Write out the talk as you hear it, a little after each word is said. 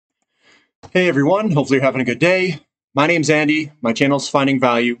Hey everyone, hopefully you're having a good day. My name's Andy. My channel's Finding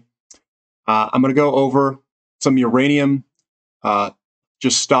Value. I'm going to go over some uranium,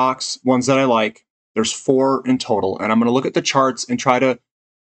 just stocks, ones that I like. There's 4 in total, and I'm going to look at the charts and try to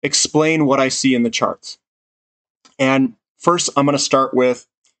explain what I see in the charts. And first, I'm going to start with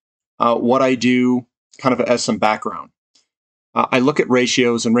what I do kind of as some background. I look at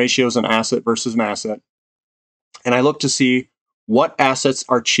ratios an asset versus an asset, and I look to see what assets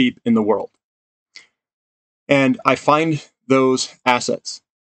are cheap in the world. And I find those assets.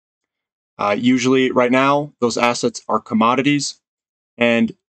 Usually, right now, those assets are commodities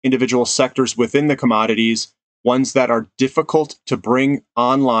and individual sectors within the commodities, ones that are difficult to bring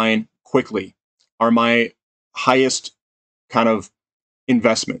online quickly, are my highest kind of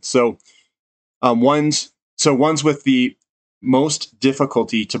investment. So ones with the most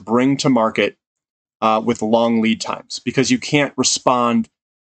difficulty to bring to market with long lead times, because you can't respond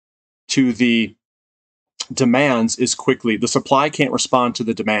to the demands as quickly. The supply can't respond to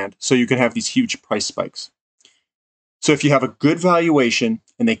the demand, so you can have these huge price spikes. So if you have a good valuation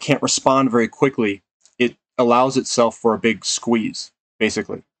and they can't respond very quickly, it allows itself for a big squeeze,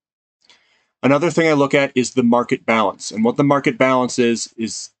 basically. Another thing I look at is the market balance. And what the market balance is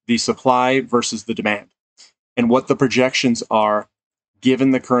the supply versus the demand, and what the projections are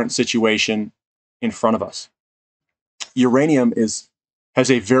given the current situation in front of us. Uranium has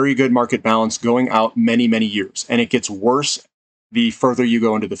a very good market balance going out many, many years, and it gets worse the further you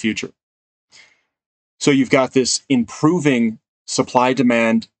go into the future. So you've got this improving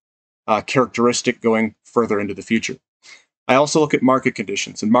supply-demand characteristic going further into the future. I also look at market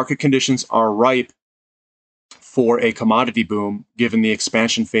conditions, and market conditions are ripe for a commodity boom given the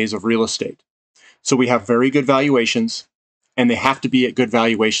expansion phase of real estate. So we have very good valuations, and they have to be at good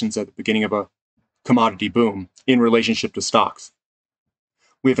valuations at the beginning of a commodity boom in relationship to stocks.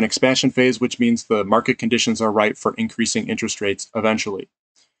 We have an expansion phase, which means the market conditions are ripe for increasing interest rates eventually.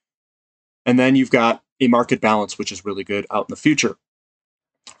 And then you've got a market balance, which is really good out in the future.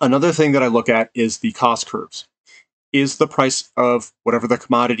 Another thing that I look at is the cost curves. Is the price of whatever the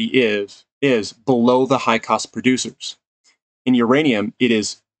commodity is below the high cost producers? In uranium, it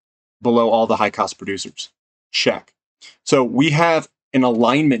is below all the high cost producers. Check. So we have an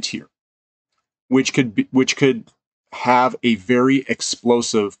alignment here, which could have a very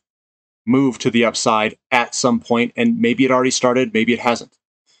explosive move to the upside at some point, and maybe it already started, maybe it hasn't.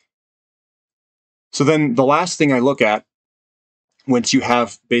 So then the last thing I look at, once you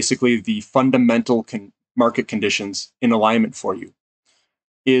have basically the fundamental market conditions in alignment for you,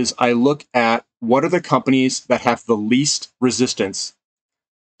 is I look at what are the companies that have the least resistance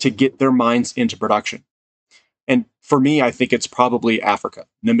to get their mines into production. And for me, I think it's probably Africa,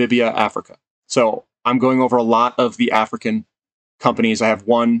 Namibia, Africa. So I'm going over a lot of the African companies. I have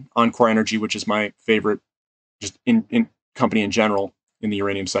one, Encore Energy, which is my favorite just in company in general in the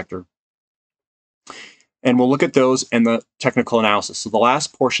uranium sector. And we'll look at those and the technical analysis. So the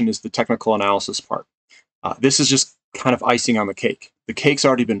last portion is the technical analysis part. This is just kind of icing on the cake. The cake's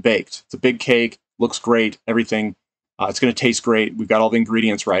already been baked. It's a big cake, looks great, everything. It's going to taste great. We've got all the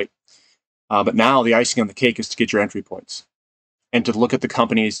ingredients right. But now the icing on the cake is to get your entry points and to look at the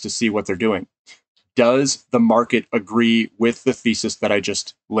companies to see what they're doing. Does the market agree with the thesis that I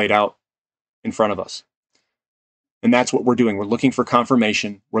just laid out in front of us? And that's what we're doing. We're looking for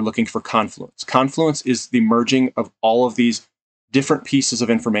confirmation. We're looking for confluence. Confluence is the merging of all of these different pieces of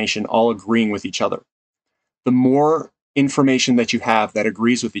information all agreeing with each other. The more information that you have that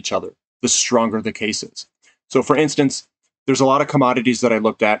agrees with each other, the stronger the case is. So for instance, there's a lot of commodities that I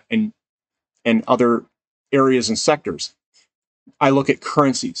looked at and other areas and sectors. I look at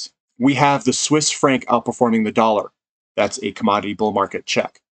currencies. We have the Swiss franc outperforming the dollar. That's a commodity bull market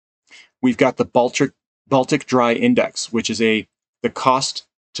check. We've got the Baltic Dry Index, which is the cost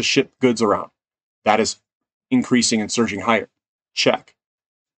to ship goods around. That is increasing and surging higher. Check.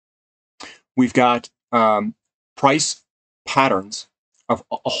 We've got price patterns of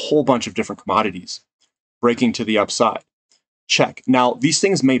a whole bunch of different commodities breaking to the upside. Check. Now, these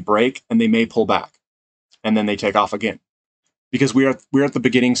things may break and they may pull back, and then they take off again, because we're at the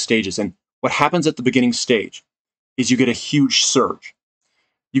beginning stages. And what happens at the beginning stage is you get a huge surge.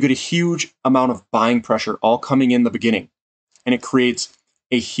 You get a huge amount of buying pressure all coming in the beginning, and it creates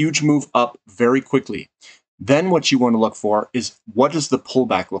a huge move up very quickly. Then what you want to look for is, what does the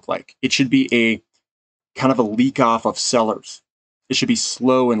pullback look like? It should be a kind of a leak off of sellers. It should be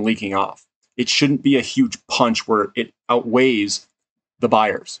slow and leaking off. It shouldn't be a huge punch where it outweighs the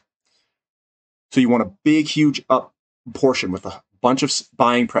buyers. So you want a big, huge up portion with a bunch of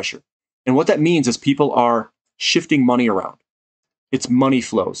buying pressure. And what that means is people are shifting money around. It's money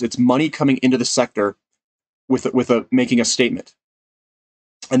flows. It's money coming into the sector with making a statement.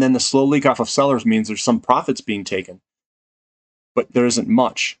 And then the slow leak off of sellers means there's some profits being taken, but there isn't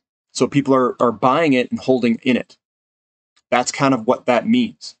much. So people are buying it and holding in it. That's kind of what that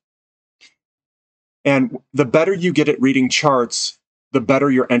means. And the better you get at reading charts, the better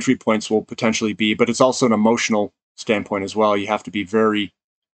your entry points will potentially be, but it's also an emotional standpoint as well. You have to be very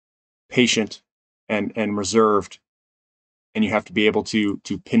patient and reserved, and you have to be able to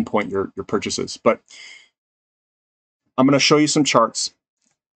pinpoint your purchases. But I'm going to show you some charts,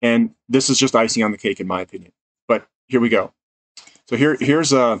 and this is just icing on the cake in my opinion. But here we go. So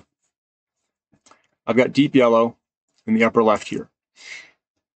here's I've got deep yellow in the upper left here.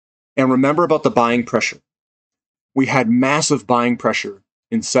 And remember about the buying pressure. We had massive buying pressure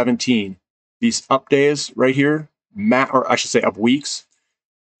in 17. These up days right here, or I should say up weeks.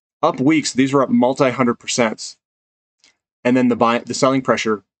 Up weeks, these were up multi-100%. And then the selling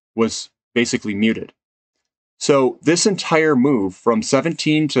pressure was basically muted. So this entire move from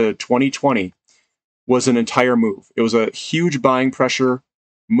 17 to 2020 was an entire move. It was a huge buying pressure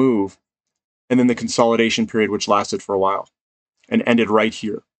move, and then the consolidation period, which lasted for a while and ended right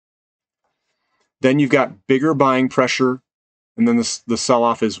here. Then you've got bigger buying pressure, and then the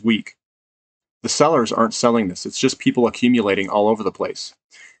sell-off is weak. The sellers aren't selling this. It's just people accumulating all over the place.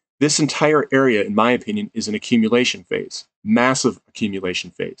 This entire area, in my opinion, is an accumulation phase, massive accumulation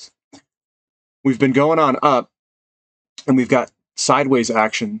phase. We've been going on up, and we've got sideways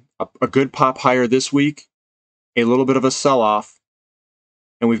action, a good pop higher this week, a little bit of a sell-off,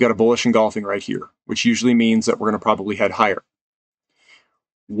 and we've got a bullish engulfing right here, which usually means that we're going to probably head higher.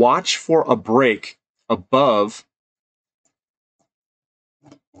 Watch for a break above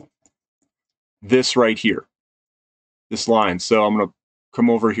this right here, this line. So I'm going to come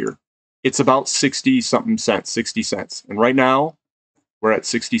over here. It's about 60-something cents, 60 cents. And right now, we're at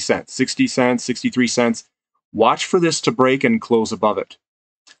 60 cents, 60 cents, 63 cents. Watch for this to break and close above it.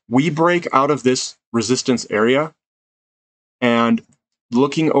 We break out of this resistance area, and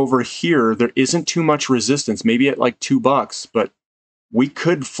looking over here, there isn't too much resistance, maybe at like $2, but we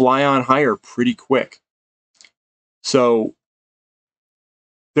could fly on higher pretty quick. So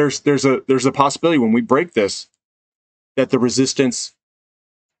there's a possibility when we break this that the resistance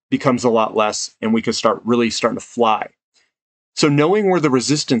becomes a lot less and we could start really starting to fly. So knowing where the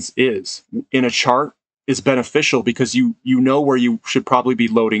resistance is in a chart is beneficial because you know where you should probably be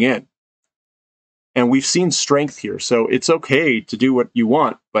loading in. And we've seen strength here, so it's okay to do what you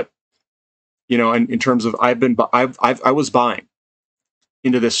want. But you know, in terms of I was buying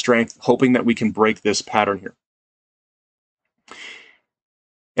into this strength, hoping that we can break this pattern here.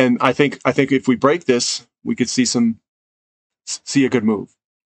 And I think if we break this, we could see a good move.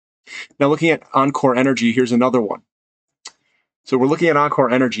 Now looking at Encore Energy, here's another one. So we're looking at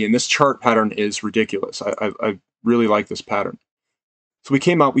Encore Energy, and this chart pattern is ridiculous. I really like this pattern. So we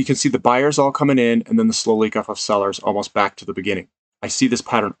came out, we can see the buyers all coming in, and then the slow leak off of sellers almost back to the beginning. I see this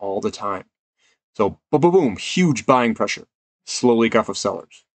pattern all the time. So boom, boom, boom, huge buying pressure, slow leak off of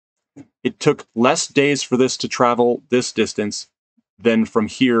sellers. It took less days for this to travel this distance than from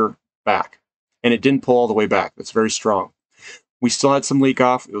here back. And it didn't pull all the way back. That's very strong. We still had some leak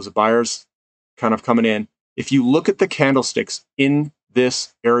off. It was the buyers kind of coming in. If you look at the candlesticks in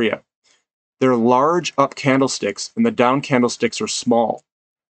this area, they're large up candlesticks and the down candlesticks are small.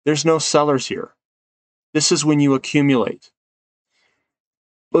 There's no sellers here. This is when you accumulate.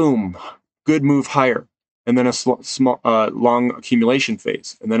 Boom, good move higher. And then a small, long accumulation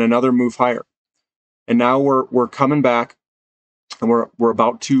phase, and then another move higher. And now we're coming back, and we're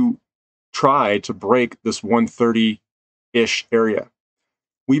about to try to break this 130-ish area.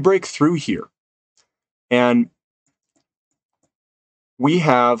 We break through here, and we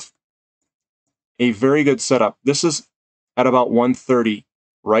have a very good setup. This is at about 130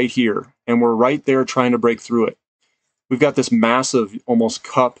 right here, and we're right there trying to break through it. We've got this massive, almost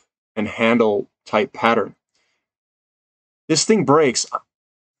cup and handle type pattern. This thing breaks.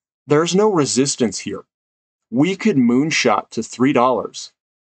 There's no resistance here. We could moonshot to $3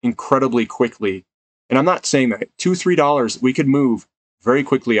 incredibly quickly. And I'm not saying that. $2, $3, we could move very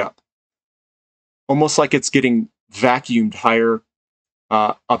quickly up. Almost like it's getting vacuumed higher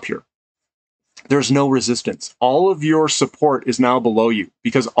up here. There's no resistance. All of your support is now below you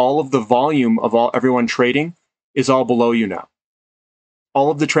because all of the volume of everyone trading is all below you now. All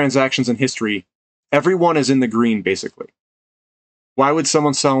of the transactions in history, everyone is in the green basically. Why would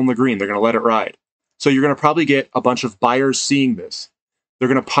someone sell in the green? They're going to let it ride. So you're going to probably get a bunch of buyers seeing this. They're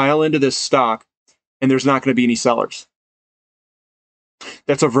going to pile into this stock, and there's not going to be any sellers.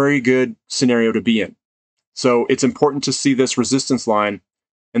 That's a very good scenario to be in. So it's important to see this resistance line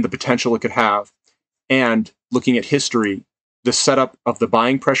and the potential it could have. And looking at history, the setup of the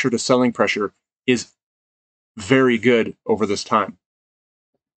buying pressure to selling pressure is very good over this time.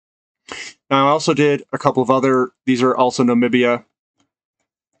 Now, I also did a couple of other, these are also Namibia.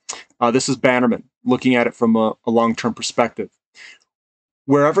 This is Bannerman, looking at it from a long-term perspective.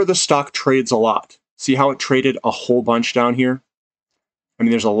 Wherever the stock trades a lot, see how it traded a whole bunch down here? I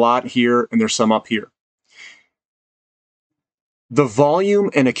mean, there's a lot here and there's some up here. The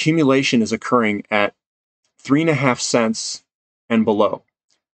volume and accumulation is occurring at 3.5 cents and below.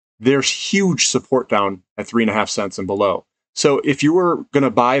 There's huge support down at 3.5 cents and below. So if you were going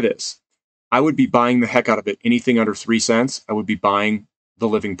to buy this, I would be buying the heck out of it. Anything under 3 cents, I would be buying the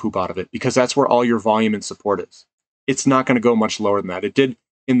living poop out of it, because that's where all your volume and support is. It's not going to go much lower than that. It did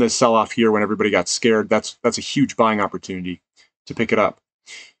in the sell-off here when everybody got scared. That's a huge buying opportunity to pick it up.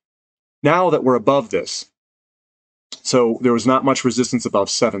 Now that we're above this, so there was not much resistance above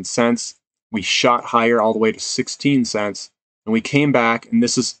 7 cents. We shot higher all the way to 16 cents, and we came back, and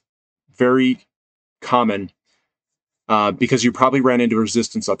this is very common because you probably ran into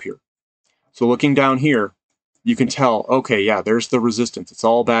resistance up here. So looking down here, you can tell, okay, yeah, there's the resistance. It's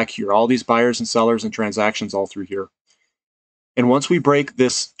all back here, all these buyers and sellers and transactions all through here. And once we break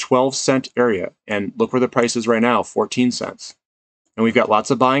this 12-cent area, and look where the price is right now, 14 cents, and we've got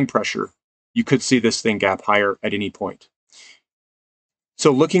lots of buying pressure, you could see this thing gap higher at any point.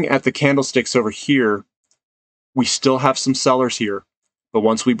 So looking at the candlesticks over here, we still have some sellers here, but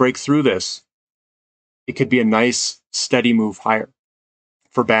once we break through this, it could be a nice steady move higher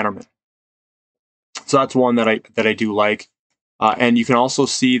for Bannerman. So that's one that I do like. And you can also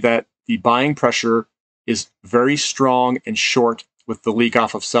see that the buying pressure is very strong and short with the leak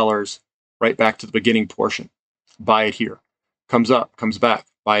off of sellers right back to the beginning portion. Buy it here. Comes up, comes back.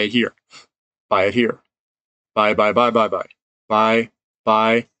 Buy it here. Buy it here. Buy, buy, buy, buy, buy. Buy,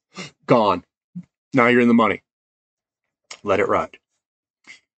 buy, gone. Now you're in the money. Let it ride.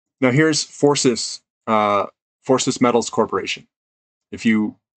 Now here's Forces Metals Corporation. If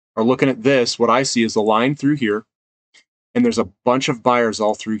you are looking at this, what I see is a line through here, and there's a bunch of buyers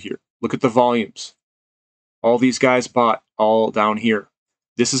all through here. Look at the volumes. All these guys bought all down here.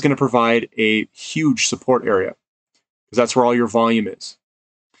 This is going to provide a huge support area because that's where all your volume is.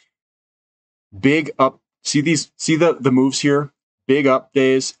 Big up. See the moves here? Big up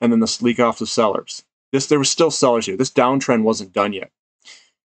days, and then the leak off the sellers. There was still sellers here. This downtrend wasn't done yet.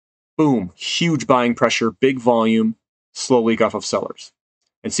 Boom, huge buying pressure, big volume, slow leak off of sellers.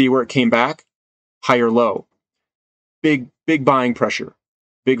 And see where it came back? Higher low. Big buying pressure,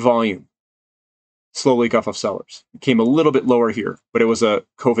 big volume, slow leak off of sellers. It came a little bit lower here, but it was a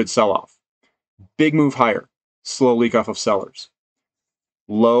COVID sell-off. Big move higher, slow leak off of sellers.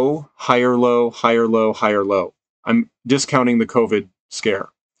 Low, higher low, higher low, higher low. I'm discounting the COVID scare.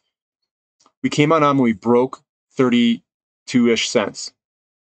 We came on when we broke 32-ish cents.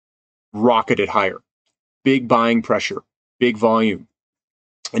 Rocketed higher. Big buying pressure, big volume.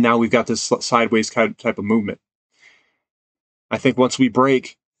 And now we've got this sideways type of movement. I think once we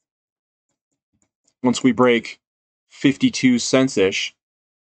break 52 cents-ish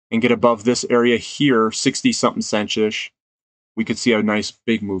and get above this area here, 60-something cents-ish, we could see a nice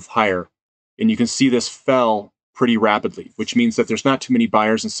big move higher. And you can see this fell pretty rapidly, which means that there's not too many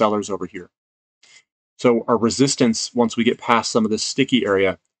buyers and sellers over here. So our resistance, once we get past some of this sticky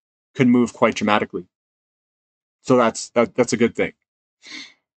area, could move quite dramatically. So that's a good thing.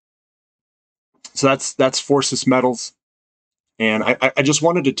 So that's Forces Metals. And I just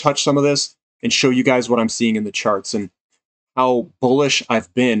wanted to touch some of this and show you guys what I'm seeing in the charts and how bullish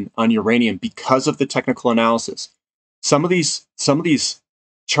I've been on uranium because of the technical analysis. Some of these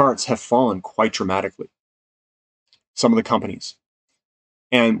charts have fallen quite dramatically. Some of the companies.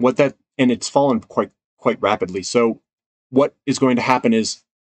 And it's fallen quite rapidly. So what is going to happen is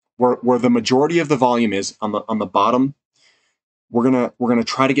where the majority of the volume is on the bottom, we're gonna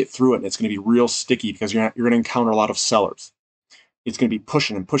try to get through it, and it's gonna be real sticky because you're gonna encounter a lot of sellers. It's gonna be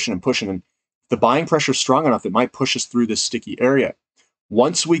pushing and pushing and pushing, and if the buying pressure is strong enough, it might push us through this sticky area.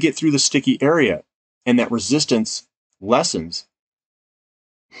 Once we get through the sticky area and that resistance lessens,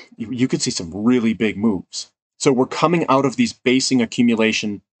 you could see some really big moves. So we're coming out of these basing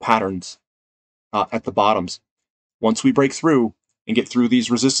accumulation patterns at the bottoms. Once we break through and get through these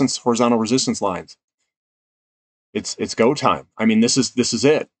horizontal resistance lines, it's go time. I mean, this is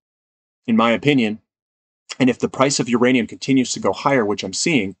it, in my opinion. And if the price of uranium continues to go higher, which I'm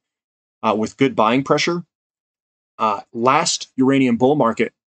seeing with good buying pressure, last uranium bull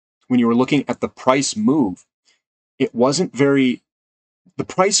market, when you were looking at the price move, the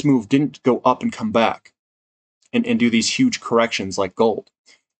price move didn't go up and come back. and do these huge corrections like gold.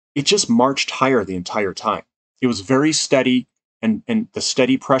 It just marched higher the entire time. It was very steady, and the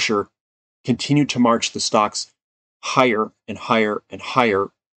steady pressure continued to march the stocks higher and higher and higher,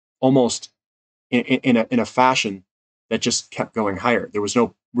 almost in a fashion that just kept going higher. There was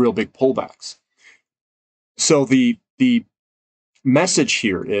no real big pullbacks. So the message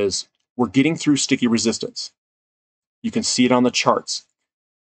here is we're getting through sticky resistance. You can see it on the charts.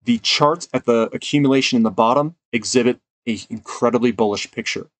 The charts at the accumulation in the bottom exhibit an incredibly bullish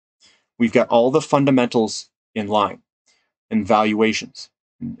picture. We've got all the fundamentals in line, and valuations,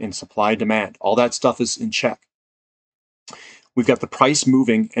 and supply demand. All that stuff is in check. We've got the price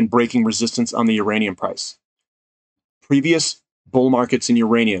moving and breaking resistance on the uranium price. Previous bull markets in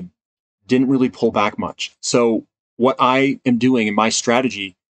uranium didn't really pull back much. So what I am doing in my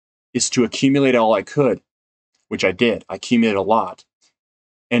strategy is to accumulate all I could, which I did. I accumulated a lot.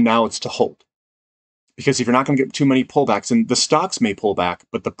 And now it's to hold. Because if you're not going to get too many pullbacks, and the stocks may pull back,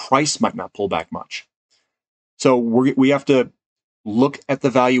 but the price might not pull back much. So we have to look at the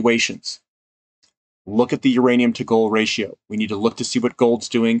valuations. Look at the uranium to gold ratio. We need to look to see what gold's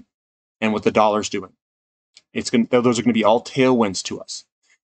doing and what the dollar's doing. Those are going to be all tailwinds to us.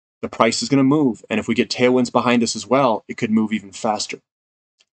 The price is going to move, and if we get tailwinds behind us as well, it could move even faster.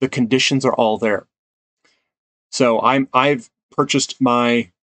 The conditions are all there. So I've purchased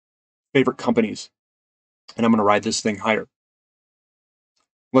my favorite companies, and I'm going to ride this thing higher.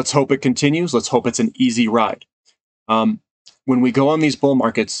 Let's hope it continues. Let's hope it's an easy ride. When we go on these bull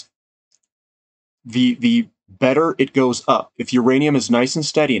markets, the better it goes up. If uranium is nice and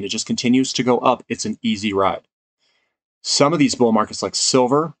steady and it just continues to go up, it's an easy ride. Some of these bull markets, like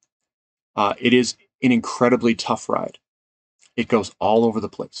silver, it is an incredibly tough ride. It goes all over the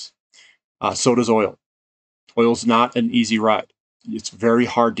place. So does oil. Oil's not an easy ride. It's very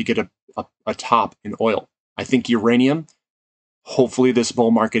hard to get a top in oil. I think uranium, hopefully this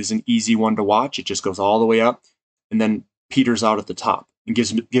bull market is an easy one to watch. It just goes all the way up and then peters out at the top and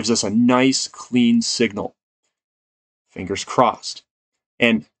gives us a nice, clean signal. Fingers crossed.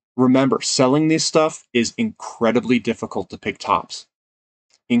 And remember, selling this stuff is incredibly difficult to pick tops.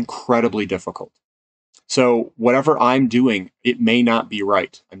 Incredibly difficult. So whatever I'm doing, it may not be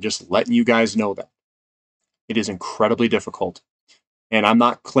right. I'm just letting you guys know that. It is incredibly difficult. And I'm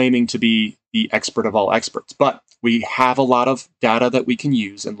not claiming to be the expert of all experts, but we have a lot of data that we can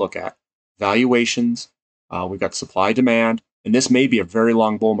use and look at. Valuations, we've got supply demand, and this may be a very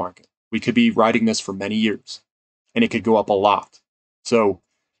long bull market. We could be riding this for many years, and it could go up a lot. So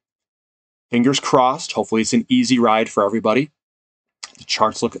fingers crossed. Hopefully it's an easy ride for everybody. The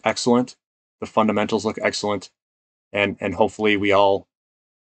charts look excellent. The fundamentals look excellent. And hopefully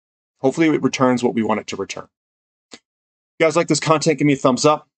it returns what we want it to return. If you guys like this content, give me a thumbs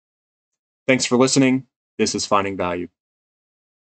up. Thanks for listening. This is Finding Value.